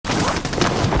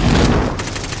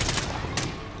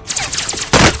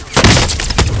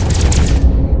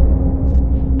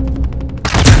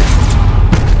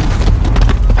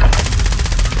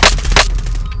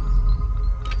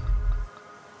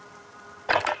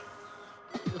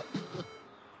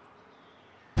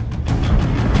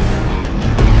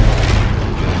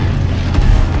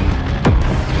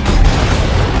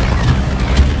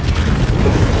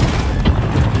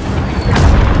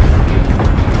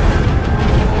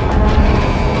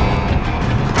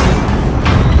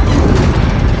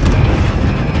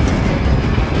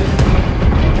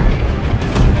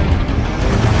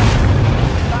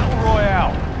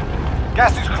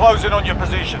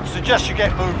position. Suggest you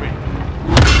get moving.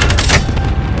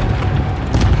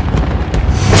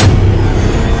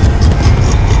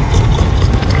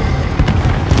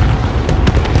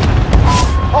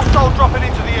 Hostile dropping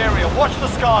into the area. Watch the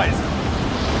skies.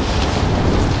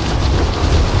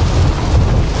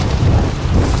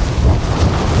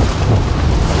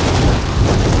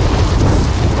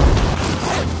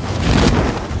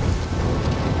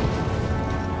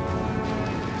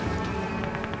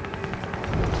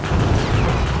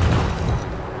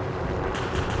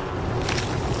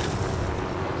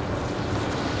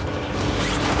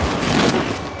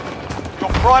 Your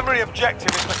primary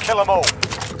objective is to kill them all.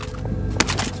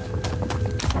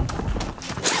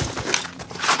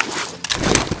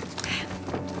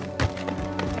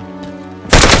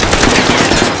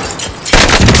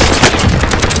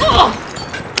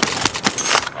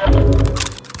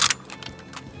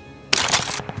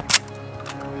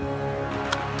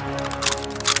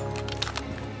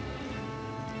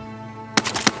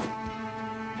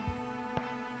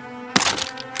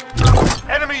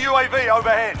 Enemy UAV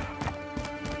overhead.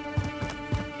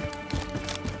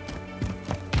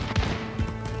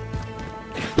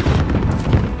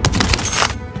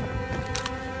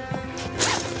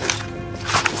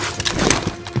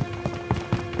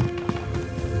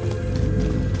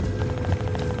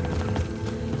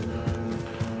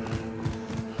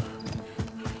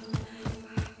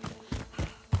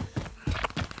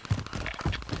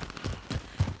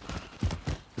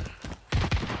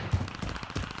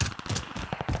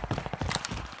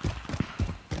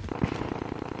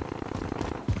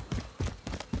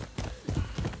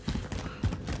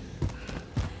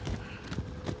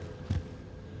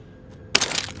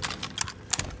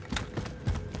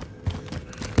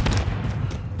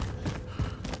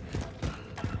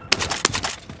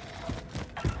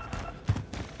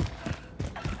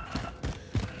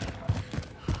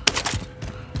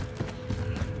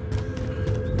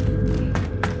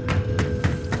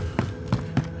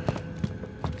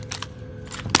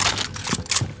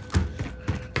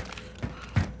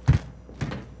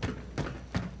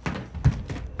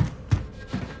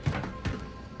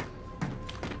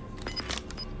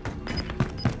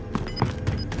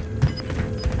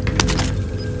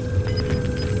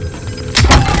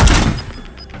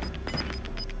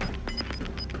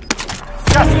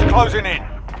 Gas is closing in.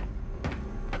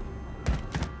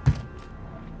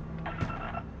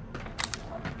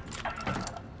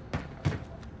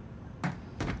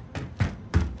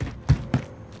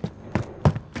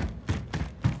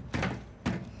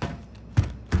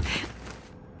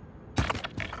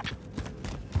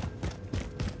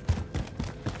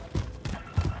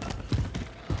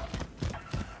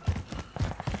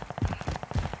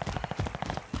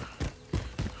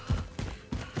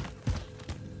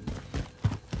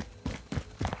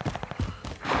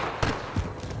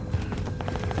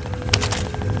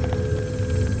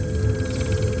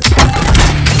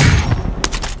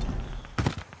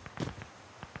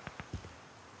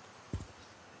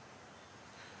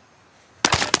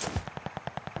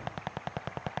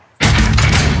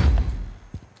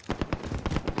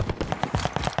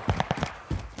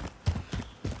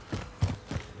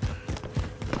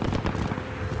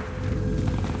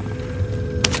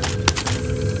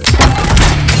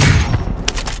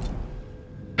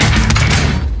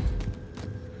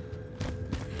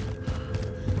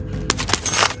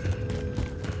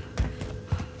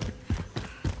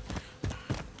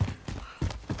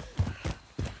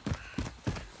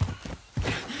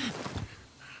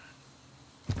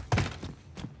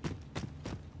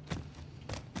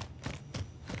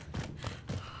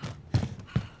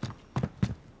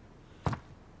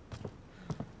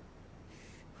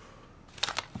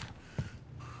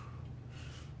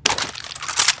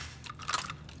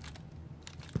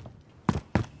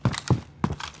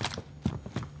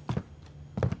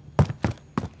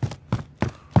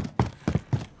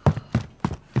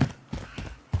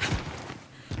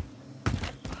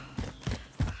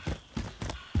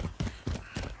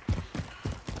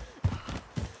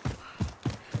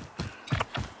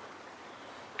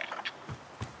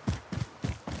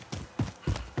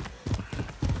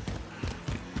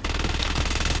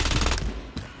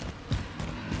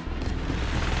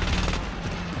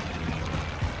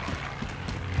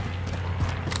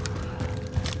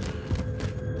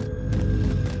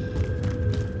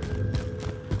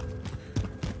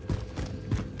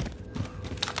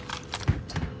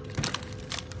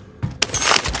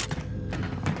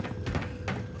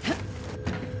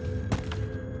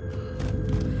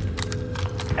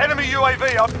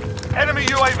 Enemy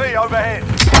UAV overhead.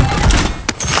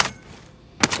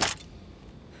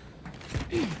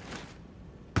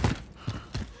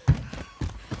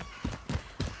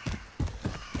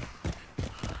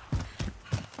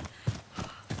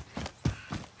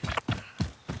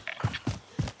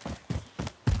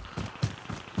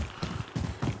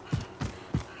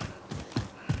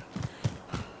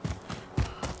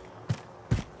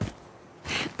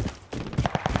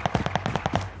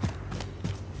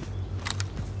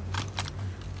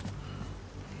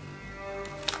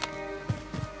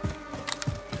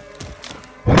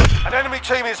 The enemy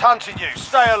team is hunting you.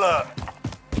 Stay alert.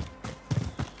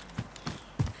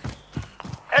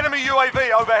 Enemy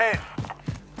UAV overhead.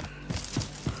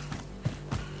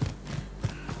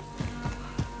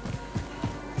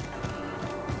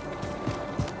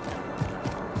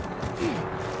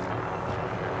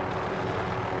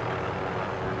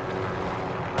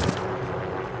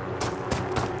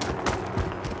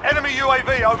 Enemy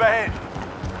UAV overhead.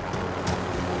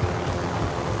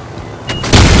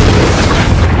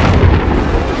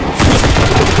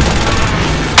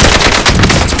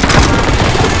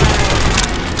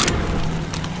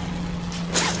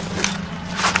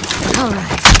 All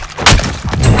right.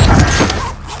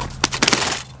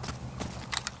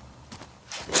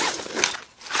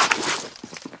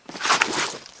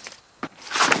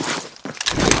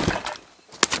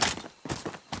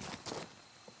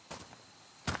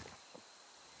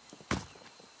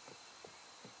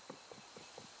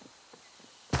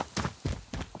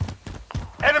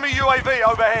 Enemy UAV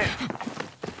overhead.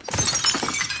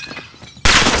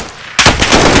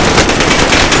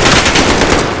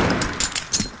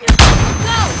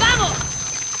 Go, vamos!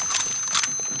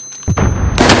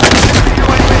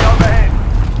 UAV overhead.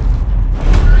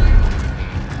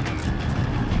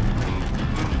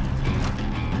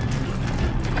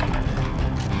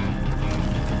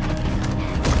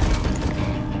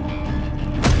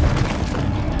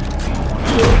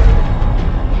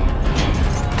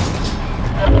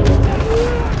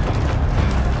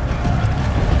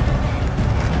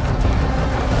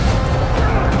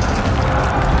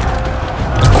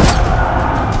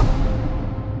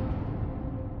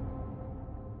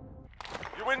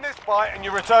 You win this fight and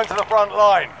you return to the front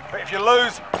line. But if you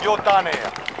lose, you're done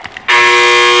here.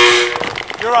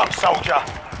 You're up, soldier.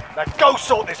 Now go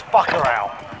sort this fucker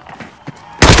out.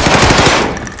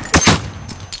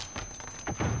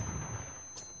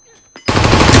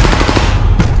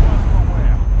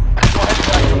 You're heading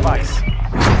back to base.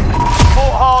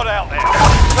 Fought hard out there.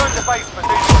 Turn to base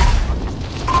position.